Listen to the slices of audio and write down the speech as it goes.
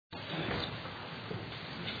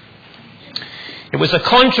It was a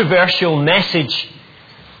controversial message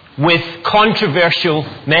with controversial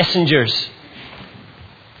messengers.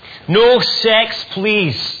 No sex,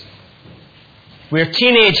 please. We're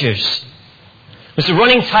teenagers. It was the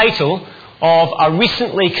running title of a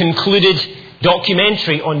recently concluded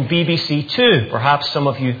documentary on BBC Two. Perhaps some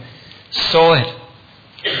of you saw it.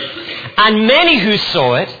 And many who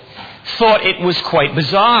saw it thought it was quite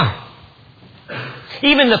bizarre.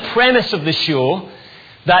 Even the premise of the show,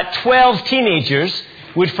 that 12 teenagers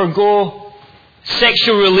would forgo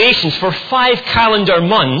sexual relations for 5 calendar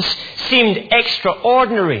months, seemed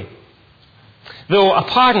extraordinary. Though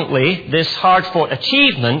apparently this hard-fought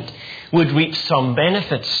achievement would reap some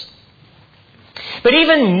benefits. But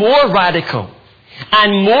even more radical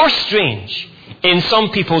and more strange in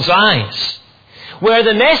some people's eyes were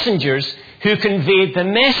the messengers who conveyed the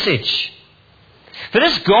message. For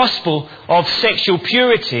this gospel of sexual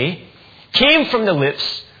purity came from the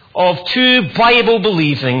lips of 2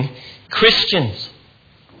 Bible-believing Christians.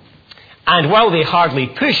 And while they hardly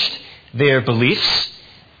pushed their beliefs,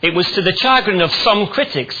 it was to the chagrin of some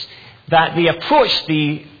critics that they approached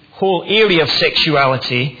the whole area of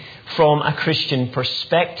sexuality from a Christian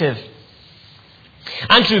perspective.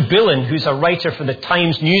 Andrew Billen, who's a writer for the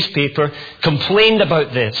Times newspaper, complained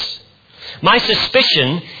about this. My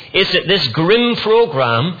suspicion is that this grim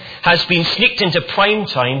program has been sneaked into prime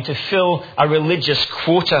time to fill a religious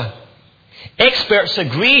quota. Experts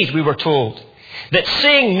agreed, we were told, that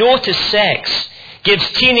saying no to sex gives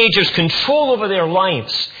teenagers control over their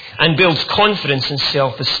lives and builds confidence and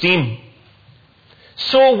self-esteem.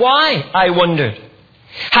 So why, I wondered,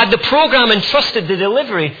 had the program entrusted the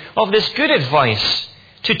delivery of this good advice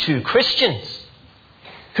to 2 Christians,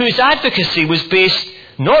 whose advocacy was based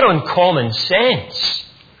not on common sense,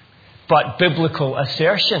 but biblical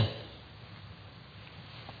assertion?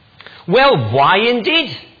 Well, why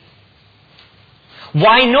indeed?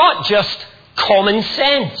 Why not just common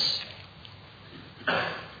sense?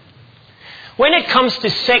 When it comes to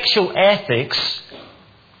sexual ethics,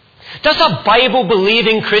 does a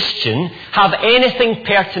Bible-believing Christian have anything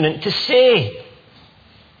pertinent to say?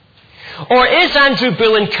 Or is Andrew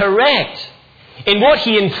Billen correct in what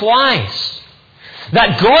he implies,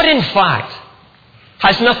 that God, in fact,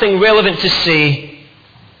 has nothing relevant to say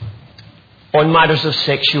on matters of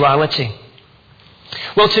sexuality?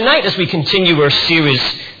 Well, tonight, as we continue our series,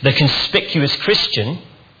 The Conspicuous Christian,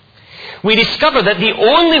 we discover that the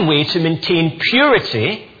only way to maintain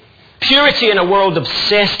purity in a world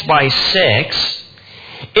obsessed by sex,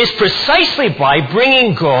 is precisely by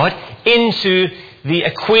bringing God into the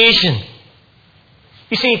equation.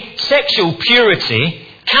 You see, sexual purity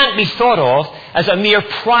can't be thought of as a mere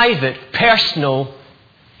private, personal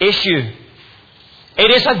issue.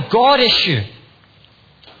 It is a God issue.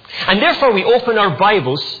 And therefore we open our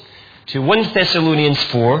Bibles to 1 Thessalonians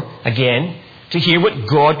 4 again to hear what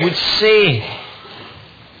God would say.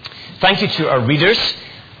 Thank you to our readers.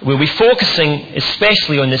 We'll be focusing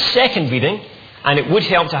especially on the second reading, and it would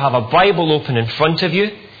help to have a Bible open in front of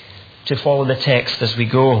you to follow the text as we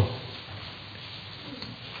go.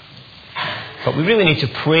 But we really need to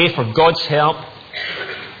pray for God's help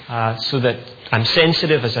so that I'm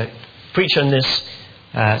sensitive as I preach on this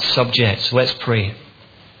subject. So let's pray.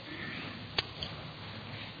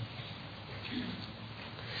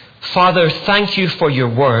 Father, thank you for your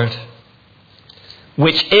word,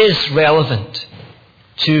 which is relevant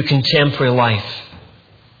to contemporary life.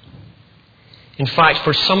 In fact,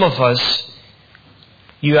 for some of us,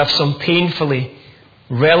 you have some painfully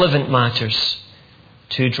relevant matters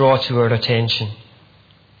to draw to our attention.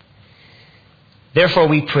 Therefore,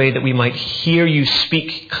 we pray that we might hear you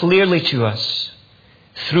speak clearly to us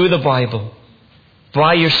through the Bible,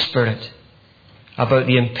 by your Spirit, about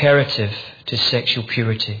the imperative to sexual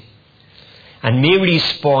purity. And may we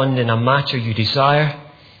respond in a matter you desire,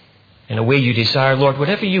 in a way you desire. Lord,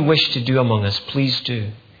 whatever you wish to do among us, please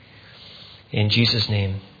do. In Jesus'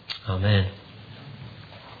 name, amen.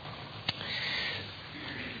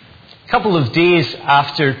 A couple of days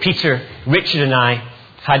after Peter, Richard and I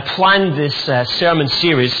had planned this sermon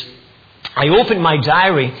series, I opened my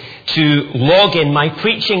diary to log in my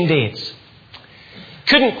preaching dates.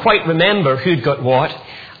 Couldn't quite remember who'd got what,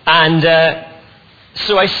 and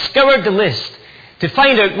so I scoured the list to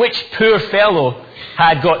find out which poor fellow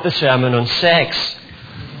had got the sermon on sex.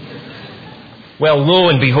 Well, lo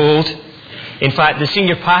and behold, in fact, the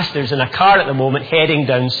senior pastor's in a car at the moment heading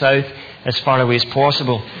down south as far away as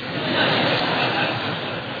possible.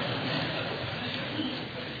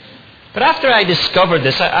 But after I discovered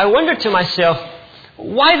this, I wondered to myself,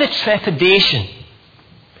 why the trepidation?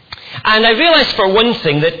 And I realized, for one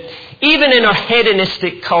thing, that even in our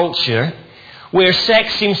hedonistic culture, where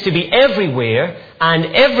sex seems to be everywhere and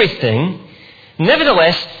everything,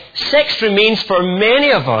 nevertheless, sex remains for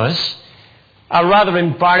many of us a rather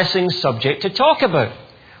embarrassing subject to talk about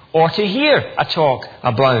or to hear a talk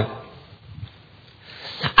about.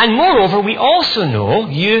 And moreover, we also know,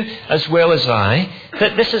 you as well as I,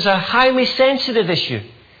 that this is a highly sensitive issue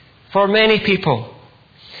for many people.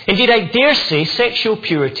 Indeed, I dare say sexual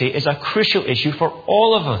purity is a crucial issue for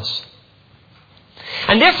all of us.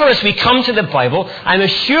 And therefore, as we come to the Bible, I'm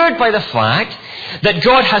assured by the fact that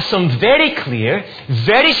God has some very clear,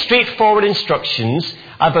 very straightforward instructions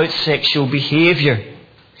about sexual behaviour.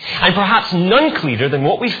 And perhaps none clearer than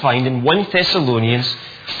what we find in 1 Thessalonians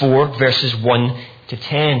 4, verses 1 to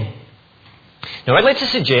 10. Now, I'd like to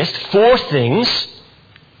suggest 4 things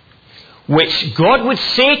which God would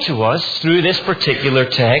say to us through this particular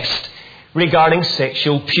text regarding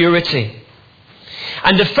sexual purity.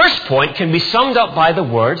 And the first point can be summed up by the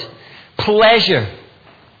word pleasure.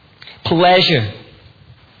 Pleasure.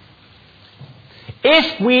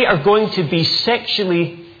 If we are going to be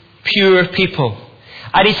sexually pure people,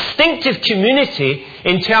 a distinctive community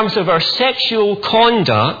in terms of our sexual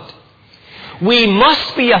conduct, we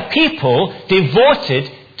must be a people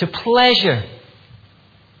devoted to pleasure.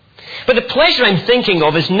 But the pleasure I'm thinking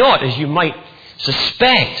of is not, as you might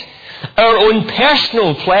suspect, our own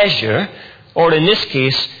personal pleasure, or in this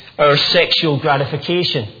case, our sexual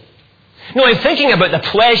gratification. No, I'm thinking about the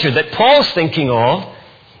pleasure that Paul's thinking of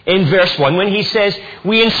in verse 1 when he says,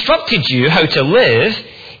 "We instructed you how to live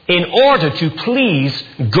in order to please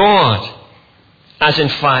God, as in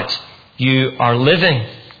fact you are living."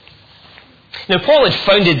 Now, Paul had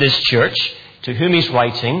founded this church, to whom he's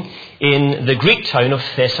writing, in the Greek town of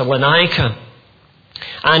Thessalonica.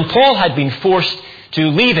 And Paul had been forced to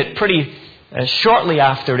leave it pretty shortly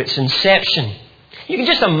after its inception. You can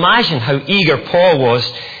just imagine how eager Paul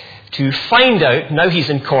was to find out, now he's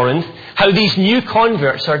in Corinth, how these new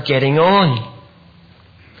converts are getting on.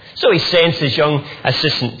 So he sends his young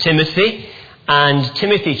assistant Timothy, and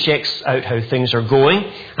Timothy checks out how things are going,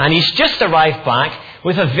 and he's just arrived back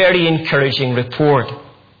with a very encouraging report.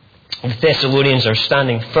 The Thessalonians are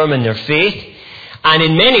standing firm in their faith, and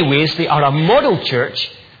in many ways they are a model church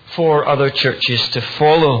for other churches to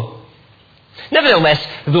follow. Nevertheless,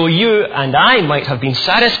 though you and I might have been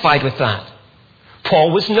satisfied with that,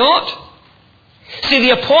 Paul was not. See,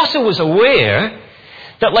 the apostle was aware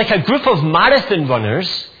that like a group of marathon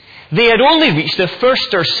runners, they had only reached the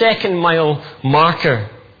first or second mile marker.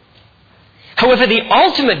 However, the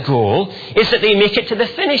ultimate goal is that they make it to the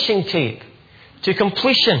finishing tape, to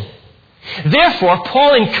completion. Therefore,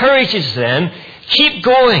 Paul encourages them, keep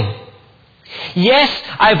going. Yes,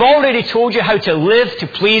 I've already told you how to live to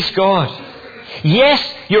please God. Yes,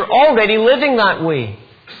 you're already living that way.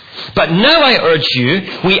 But now I urge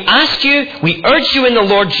you, we urge you in the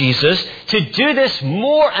Lord Jesus to do this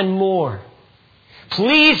more and more.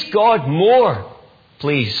 Please God more,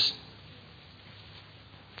 please.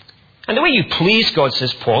 And the way you please God,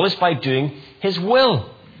 says Paul, is by doing His will.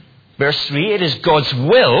 Verse 3, it is God's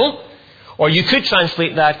will, or you could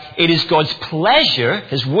translate that, it is God's pleasure,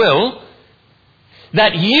 His will,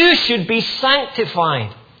 that you should be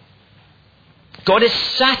sanctified. God is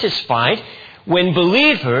satisfied when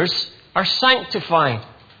believers are sanctified.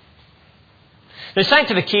 Now,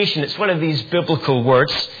 sanctification, it's one of these biblical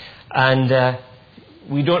words, and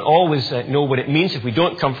we don't always know what it means if we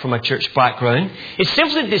don't come from a church background. It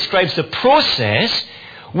simply describes the process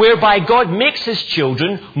whereby God makes His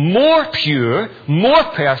children more pure, more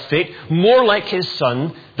perfect, more like His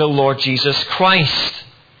Son, the Lord Jesus Christ.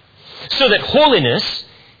 So that holiness,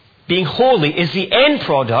 being holy, is the end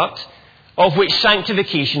product of which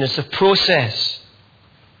sanctification is the process.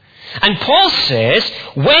 And Paul says,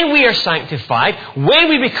 when we are sanctified, when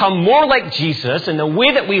we become more like Jesus in the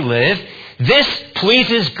way that we live, this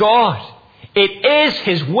pleases God. It is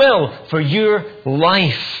His will for your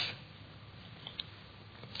life.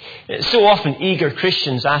 So often eager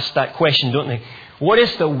Christians ask that question, don't they? What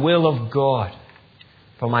is the will of God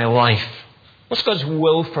for my life? What's God's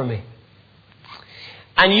will for me?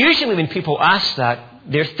 And usually when people ask that,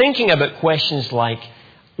 they're thinking about questions like,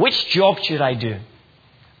 which job should I do?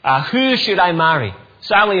 Who should I marry?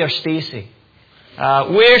 Sally or Stacy?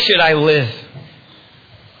 Where should I live?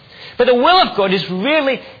 But the will of God is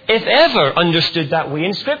rarely, if ever, understood that way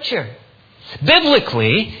in Scripture.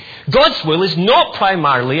 Biblically, God's will is not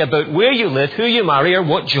primarily about where you live, who you marry, or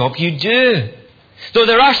what job you do. Though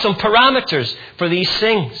there are some parameters for these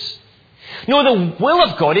things. No, the will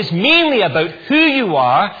of God is mainly about who you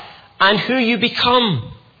are and who you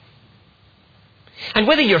become. And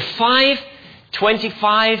whether you're 5,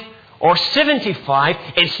 25, or 75,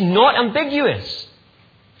 it's not ambiguous.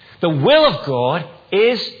 The will of God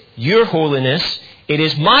is your holiness. It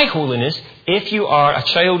is my holiness if you are a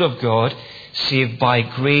child of God saved by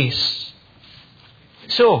grace.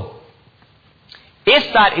 So,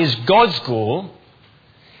 if that is God's goal,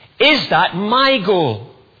 is that my goal?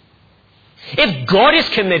 If God is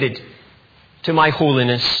committed to my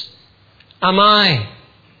holiness, am I?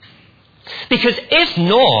 Because if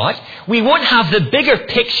not, we won't have the bigger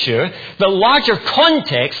picture, the larger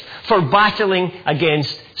context for battling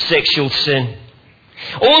against sexual sin.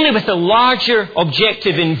 Only with the larger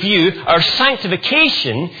objective in view, our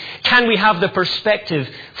sanctification, can we have the perspective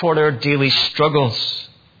for our daily struggles.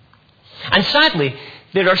 And sadly,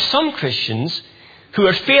 there are some Christians who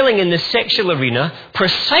are failing in the sexual arena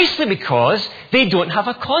precisely because they don't have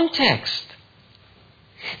a context.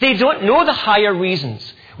 They don't know the higher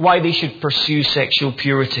reasons why they should pursue sexual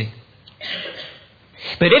purity.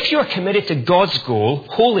 But if you are committed to God's goal,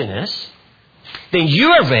 holiness, then you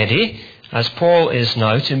are ready, as Paul is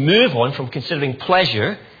now, to move on from considering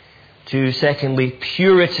pleasure to, secondly,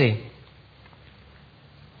 purity.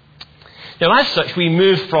 Now, as such, we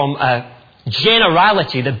move from a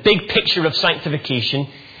generality, the big picture of sanctification,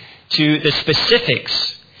 to the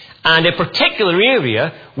specifics, and a particular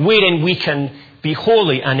area wherein we can be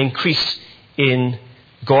holy and increase in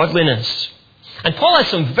godliness. And Paul has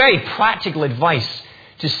some very practical advice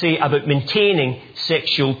to say about maintaining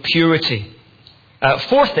sexual purity.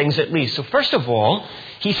 4 things at least. So first of all,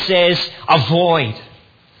 he says, avoid.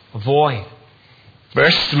 Avoid.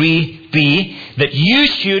 Verse 3b, that you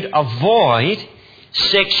should avoid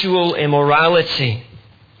sexual immorality.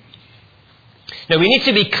 Now we need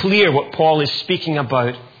to be clear what Paul is speaking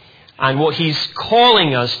about and what he's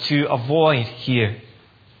calling us to avoid here.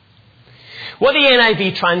 What the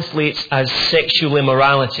NIV translates as sexual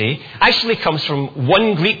immorality actually comes from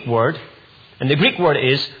one Greek word, and the Greek word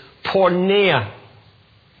is porneia,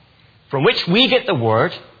 from which we get the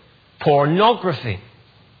word pornography.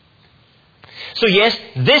 So yes,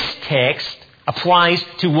 this text applies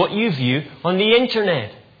to what you view on the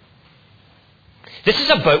internet. This is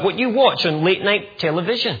about what you watch on late night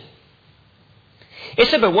television.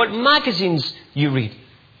 It's about what magazines you read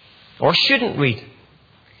or shouldn't read.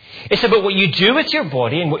 It's about what you do with your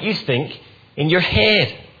body and what you think in your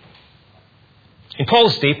head. In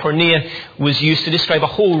Paul's day, porneia was used to describe a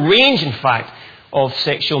whole range, in fact, of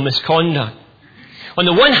sexual misconduct. On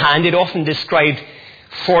the one hand, it often described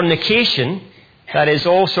fornication, that is,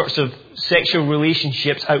 all sorts of sexual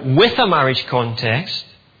relationships out with a marriage context.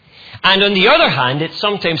 And on the other hand, it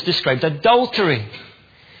sometimes described adultery.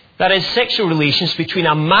 That is, sexual relations between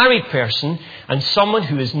a married person and someone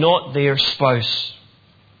who is not their spouse.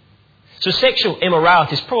 So sexual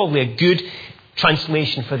immorality is probably a good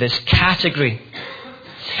translation for this category.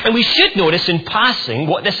 And we should notice in passing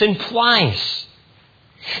what this implies.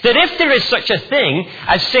 That if there is such a thing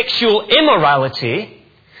as sexual immorality,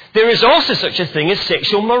 there is also such a thing as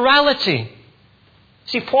sexual morality.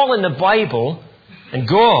 See, Paul and the Bible and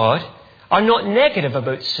God are not negative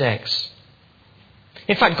about sex.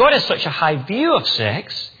 In fact, God has such a high view of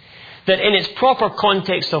sex that in its proper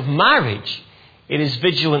context of marriage, it is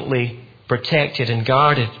vigilantly protected and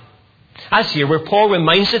guarded. As here, where Paul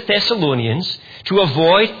reminds the Thessalonians to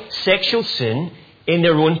avoid sexual sin in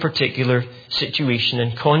their own particular situation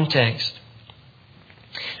and context.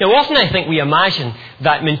 Now, often I think we imagine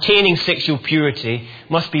that maintaining sexual purity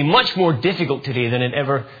must be much more difficult today than it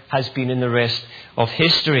ever has been in the rest of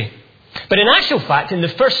history. But in actual fact, in the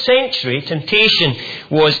first century, temptation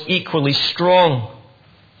was equally strong.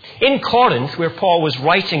 In Corinth, where Paul was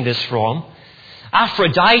writing this from,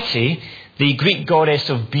 Aphrodite, the Greek goddess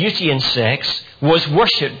of beauty and sex, was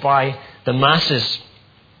worshipped by the masses,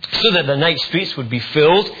 so that the night streets would be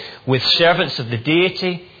filled with servants of the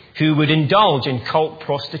deity who would indulge in cult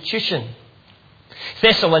prostitution.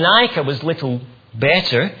 Thessalonica was little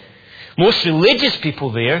better. Most religious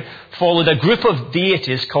people there followed a group of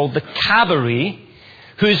deities called the Cabiri,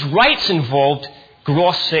 whose rites involved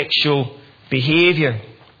gross sexual behaviour.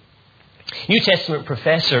 New Testament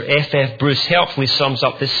professor F.F. Bruce helpfully sums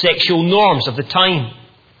up the sexual norms of the time.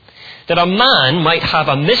 That a man might have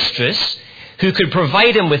a mistress who could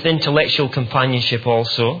provide him with intellectual companionship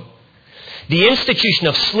also. The institution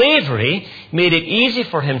of slavery made it easy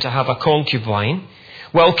for him to have a concubine,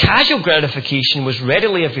 while casual gratification was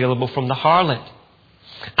readily available from the harlot.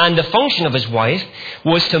 And the function of his wife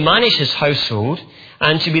was to manage his household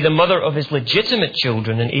and to be the mother of his legitimate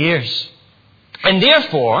children and heirs. And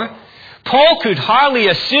therefore, Paul could hardly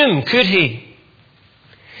assume, could he,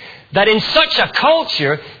 that in such a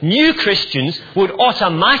culture, new Christians would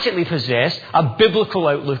automatically possess a biblical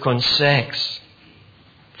outlook on sex.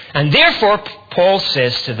 And therefore, Paul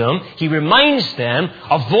says to them, he reminds them,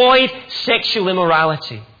 avoid sexual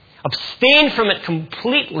immorality. Abstain from it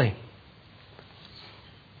completely.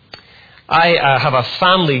 I have a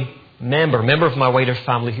family member of my wider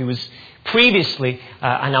family, who was previously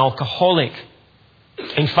an alcoholic.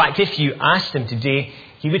 In fact, if you asked him today,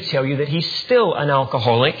 he would tell you that he's still an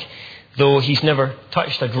alcoholic, though he's never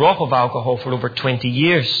touched a drop of alcohol for over 20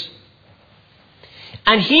 years.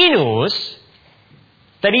 And he knows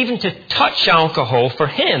that even to touch alcohol for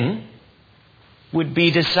him would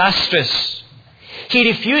be disastrous. He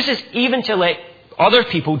refuses even to let other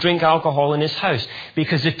people drink alcohol in his house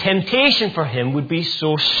because the temptation for him would be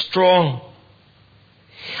so strong.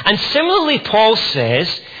 And similarly, Paul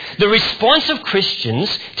says the response of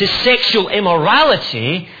Christians to sexual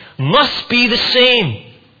immorality must be the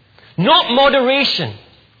same. Not moderation.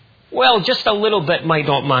 Well, just a little bit might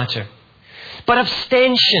not matter. But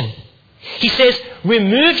abstention. He says,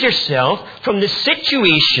 remove yourself from the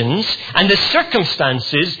situations and the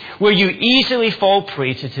circumstances where you easily fall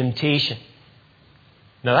prey to temptation.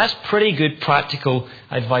 Now that's pretty good practical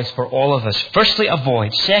advice for all of us. Firstly,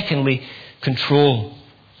 avoid. Secondly, control.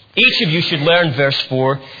 Each of you should learn, verse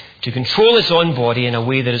 4, to control his own body in a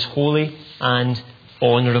way that is holy and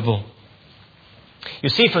honourable. You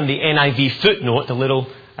see from the NIV footnote, the little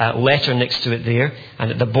letter next to it there,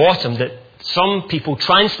 and at the bottom, that some people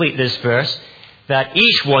translate this verse that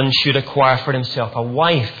each one should acquire for himself a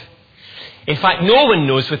wife. In fact, no one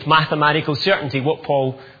knows with mathematical certainty what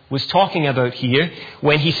Paul was talking about here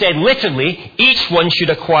when he said literally, each one should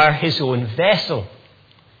acquire his own vessel.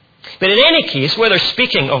 But in any case, whether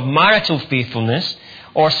speaking of marital faithfulness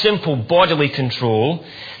or simple bodily control,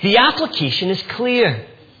 the application is clear.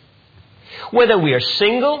 Whether we are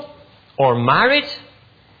single or married,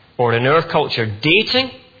 or in our culture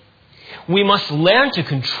dating, we must learn to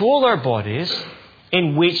control our bodies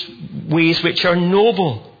in ways which are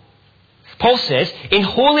noble. Paul says, in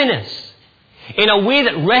holiness, in a way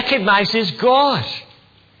that recognizes God,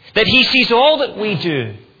 that he sees all that we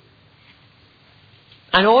do.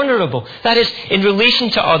 And honourable, that is, in relation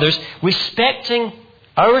to others, respecting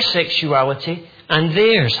our sexuality and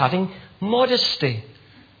theirs, having modesty.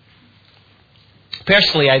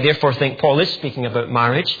 Personally, I therefore think Paul is speaking about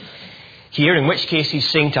marriage here, in which case he's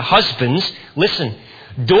saying to husbands, listen,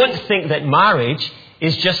 don't think that marriage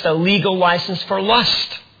is just a legal license for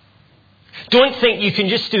lust. Don't think you can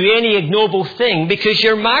just do any ignoble thing because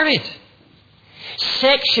you're married.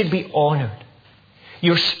 Sex should be honoured.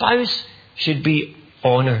 Your spouse should be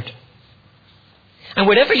honoured. And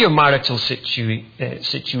whatever your marital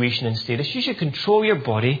situation and status, you should control your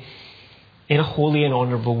body in a holy and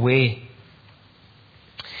honourable way.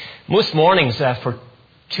 Most mornings for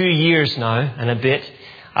 2 years now and a bit,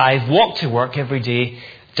 I've walked to work every day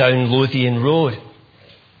down Lothian Road.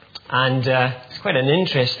 And it's quite an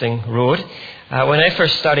interesting road. When I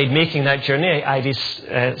first started making that journey, I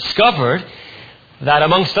discovered that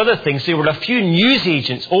amongst other things, there were a few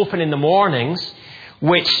newsagents open in the mornings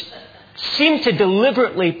which seemed to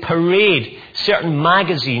deliberately parade certain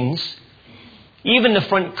magazines, even the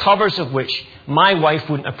front covers of which my wife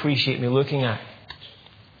wouldn't appreciate me looking at.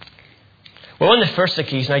 Well, on the first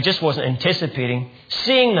occasion, I just wasn't anticipating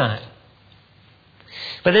seeing that.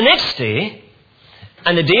 But the next day,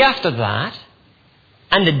 and the day after that,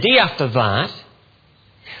 and the day after that,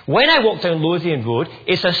 when I walk down Lothian Road,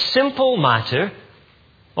 it's a simple matter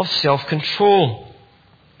of self-control.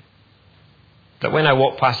 That when I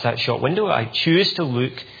walk past that shop window, I choose to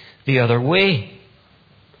look the other way.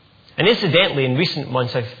 And incidentally, in recent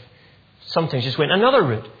months, I've sometimes just went another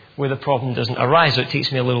route where the problem doesn't arise, so it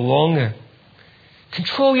takes me a little longer.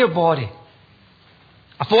 Control your body.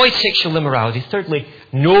 Avoid sexual immorality. Thirdly,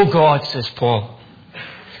 know God, says Paul.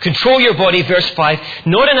 Control your body, verse 5,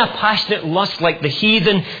 not in a passionate lust like the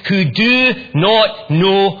heathen who do not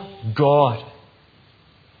know God.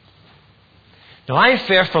 Now, I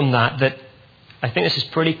infer from that I think this is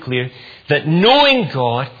pretty clear, that knowing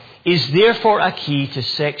God is therefore a key to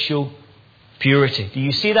sexual purity. Do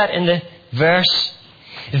you see that in the verse?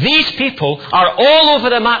 These people are all over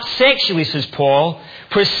the map sexually, says Paul,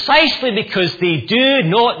 precisely because they do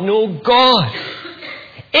not know God.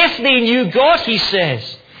 If they knew God, he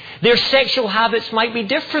says, their sexual habits might be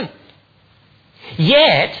different.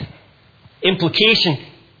 Yet, implication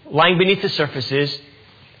lying beneath the surface is,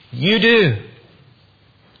 you do.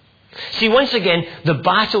 See, once again, the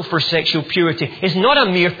battle for sexual purity is not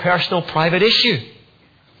a mere personal, private issue.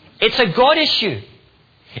 It's a God issue.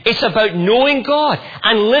 It's about knowing God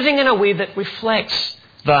and living in a way that reflects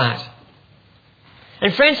that.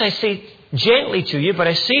 And friends, I say gently to you, but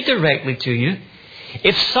I say directly to you,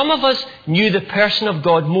 if some of us knew the person of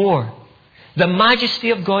God more, the majesty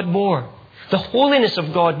of God more, the holiness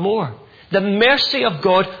of God more, the mercy of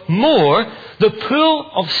God more, the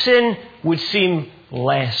pull of sin would seem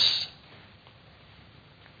less.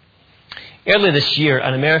 Earlier this year,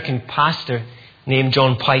 an American pastor named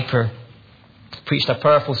John Piper preached a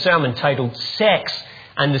powerful sermon titled Sex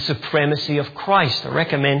and the Supremacy of Christ. I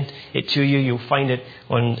recommend it to you. You'll find it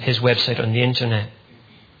on his website on the internet.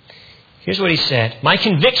 Here's what he said. My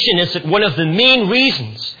conviction is that one of the main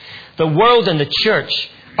reasons the world and the church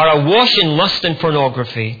are awash in lust and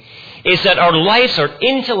pornography is that our lives are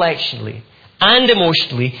intellectually and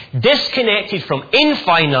emotionally disconnected from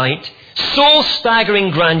infinite,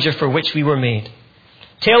 soul-staggering grandeur for which we were made.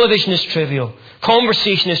 Television is trivial.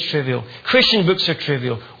 Conversation is trivial. Christian books are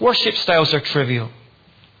trivial. Worship styles are trivial.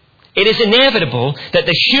 It is inevitable that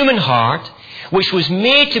the human heart, which was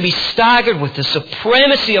made to be staggered with the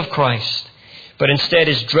supremacy of Christ, but instead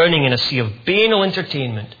is drowning in a sea of banal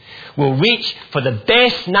entertainment, will reach for the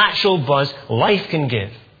best natural buzz life can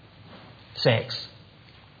give. Sex.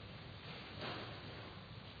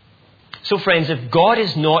 So friends, if God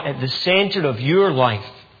is not at the center of your life,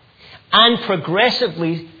 and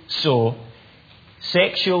progressively so,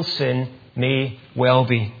 sexual sin may well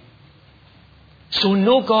be. So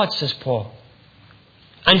know God, says Paul.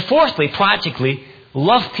 And fourthly, practically,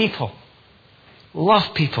 love people.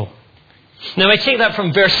 Love people. Now I take that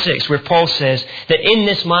from verse 6 where Paul says that in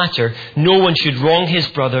this matter no one should wrong his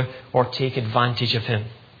brother or take advantage of him.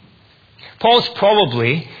 Paul's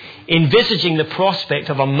probably envisaging the prospect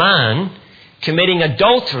of a man committing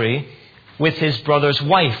adultery with his brother's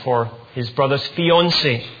wife or his brother's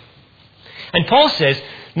fiancée. And Paul says,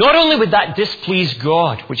 not only would that displease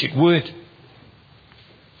God, which it would,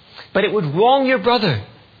 but it would wrong your brother.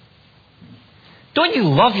 Don't you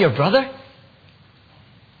love your brother?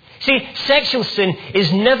 See, sexual sin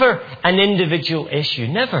is never an individual issue.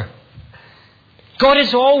 Never. God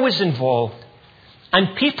is always involved.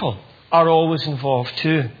 And people are always involved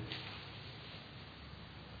too.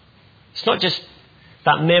 It's not just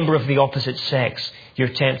that member of the opposite sex you're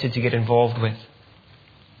tempted to get involved with.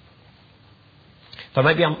 There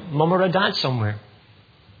might be a mum or a dad somewhere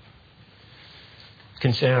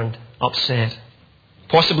concerned, upset.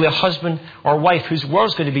 Possibly a husband or wife whose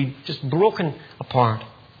world's going to be just broken apart.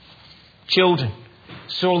 Children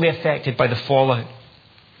sorely affected by the fallout.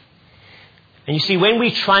 And you see, when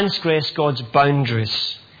we transgress God's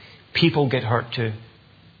boundaries, people get hurt too.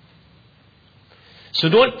 So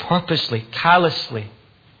don't purposely, callously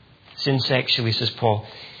sin sexually, says Paul.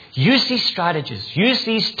 Use these strategies, use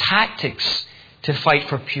these tactics to fight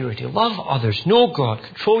for purity. Love others, know God,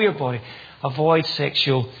 control your body, avoid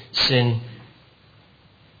sexual sin.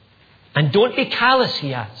 And don't be callous,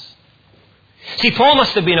 he adds. See, Paul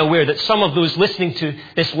must have been aware that some of those listening to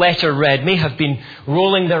this letter read may have been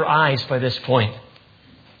rolling their eyes by this point.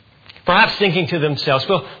 Perhaps thinking to themselves,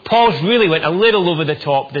 well, Paul's really went a little over the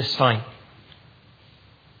top this time.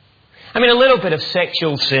 I mean, a little bit of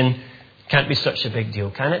sexual sin can't be such a big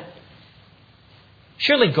deal, can it?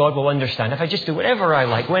 Surely God will understand if I just do whatever I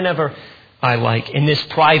like, whenever I like, in this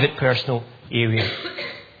private, personal area.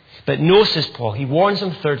 But no, says Paul, he warns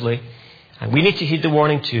them thirdly, and we need to heed the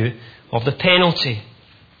warning too, of the penalty.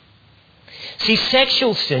 See,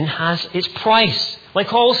 sexual sin has its price,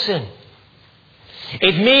 like all sin.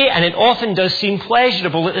 It may, and it often does, seem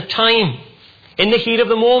pleasurable at the time, in the heat of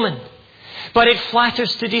the moment. But it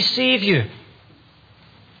flatters to deceive you.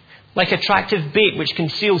 Like attractive bait which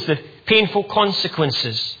conceals the painful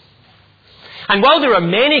consequences. And while there are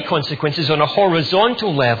many consequences on a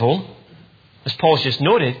horizontal level, as Paul's just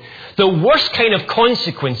noted, the worst kind of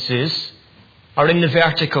consequences are in the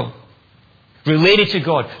vertical, related to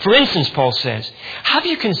God. For instance, Paul says, have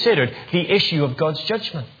you considered the issue of God's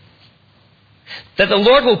judgment? That the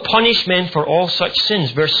Lord will punish men for all such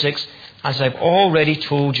sins, verse 6, as I've already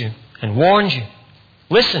told you and warned you.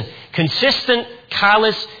 Listen, consistent,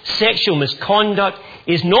 callous sexual misconduct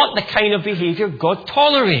is not the kind of behavior God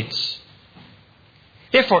tolerates.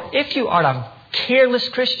 Therefore, if you are a careless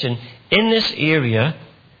Christian in this area,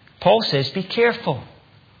 Paul says, be careful.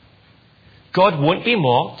 God won't be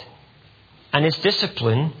mocked, and his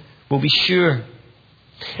discipline will be sure.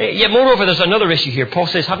 Yet moreover, there's another issue here. Paul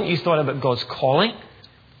says, haven't you thought about God's calling?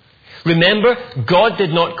 Remember, God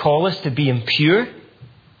did not call us to be impure.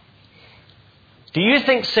 Do you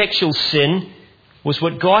think sexual sin was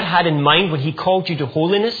what God had in mind when he called you to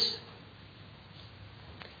holiness?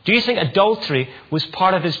 Do you think adultery was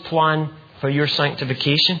part of his plan for your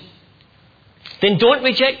sanctification? Then don't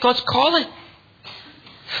reject God's calling.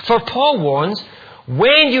 For Paul warns,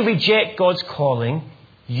 when you reject God's calling,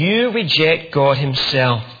 you reject God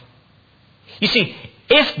himself. You see,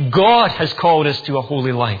 if God has called us to a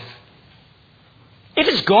holy life, it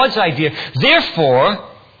is God's idea. Therefore,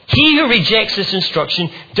 he who rejects this instruction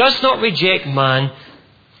does not reject man,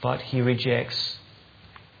 but he rejects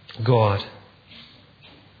God.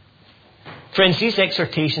 Friends, these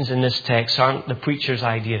exhortations in this text aren't the preacher's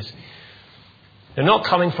ideas. They're not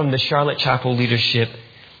coming from the Charlotte Chapel leadership.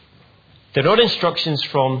 They're not instructions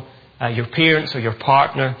from your parents or your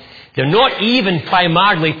partner. They're not even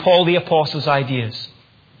primarily Paul the Apostle's ideas.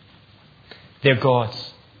 They're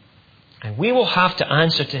God's. And we will have to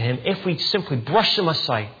answer to him if we simply brush them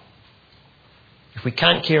aside. If we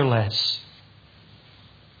can't care less.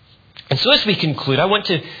 And so as we conclude, I want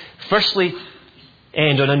to firstly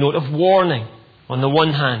end on a note of warning on the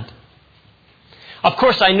one hand. Of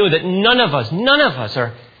course, I know that none of us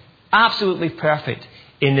are absolutely perfect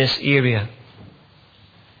in this area.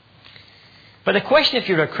 But the question, if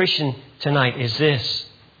you're a Christian tonight, is this.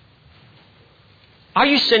 Are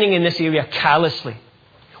you sinning in this area callously,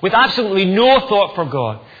 with absolutely no thought for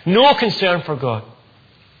God, no concern for God,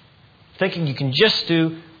 thinking you can just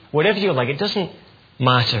do whatever you like, it doesn't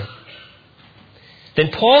matter?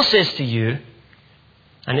 Then Paul says to you,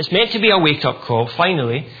 and it's meant to be a wake-up call,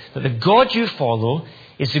 finally, that the God you follow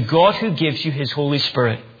is the God who gives you His Holy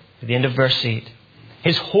Spirit. At the end of verse 8.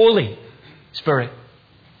 His Holy Spirit.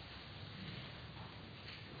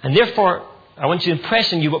 And therefore, I want to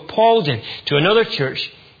impress on you what Paul did to another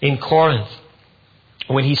church in Corinth.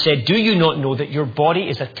 When he said, "Do you not know that your body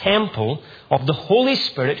is a temple of the Holy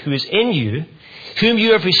Spirit who is in you, whom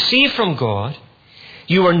you have received from God?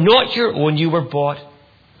 You are not your own, you were bought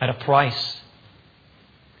at a price."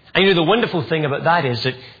 And you know, the wonderful thing about that is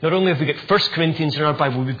that not only have we got 1 Corinthians in our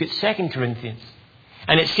Bible, we've got 2 Corinthians.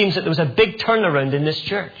 And it seems that there was a big turnaround in this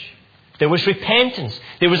church. There was repentance.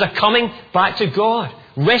 There was a coming back to God,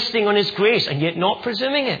 resting on His grace and yet not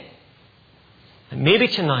presuming it. And maybe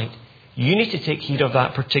tonight, you need to take heed of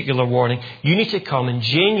that particular warning. You need to come in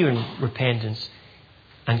genuine repentance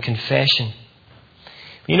and confession.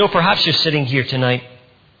 You know, perhaps you're sitting here tonight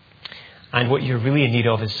and what you're really in need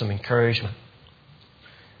of is some encouragement.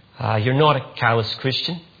 You're not a callous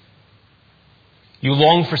Christian. You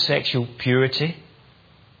long for sexual purity.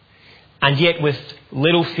 And yet with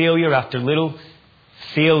little failure after little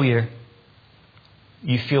failure,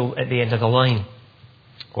 you feel at the end of the line.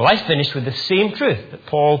 Well, I finished with the same truth that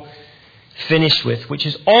Paul finished with, which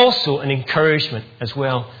is also an encouragement as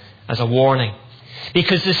well as a warning.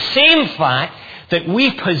 Because the same fact that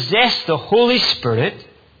we possess the Holy Spirit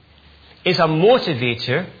is a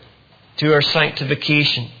motivator to our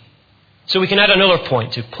sanctification. So we can add another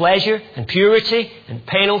point to pleasure and purity and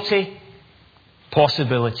penalty,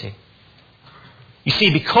 possibility. You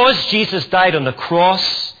see, because Jesus died on the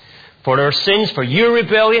cross for our sins, for your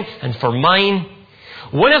rebellion and for mine,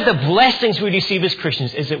 one of the blessings we receive as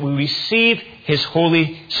Christians is that we receive His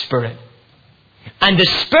Holy Spirit. And the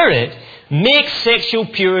Spirit makes sexual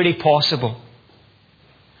purity possible.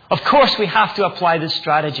 Of course, we have to apply the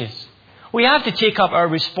strategies. We have to take up our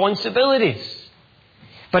responsibilities.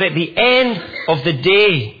 But at the end of the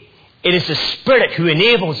day, it is the Spirit who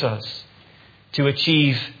enables us to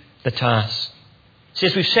achieve the task. See,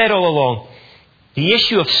 as we've said all along, the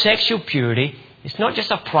issue of sexual purity is not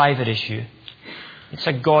just a private issue. It's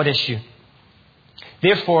a God issue.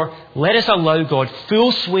 Therefore, let us allow God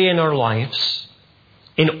full sway in our lives,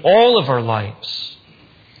 in all of our lives,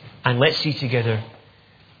 and let's see together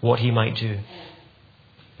what He might do.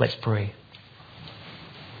 Let's pray.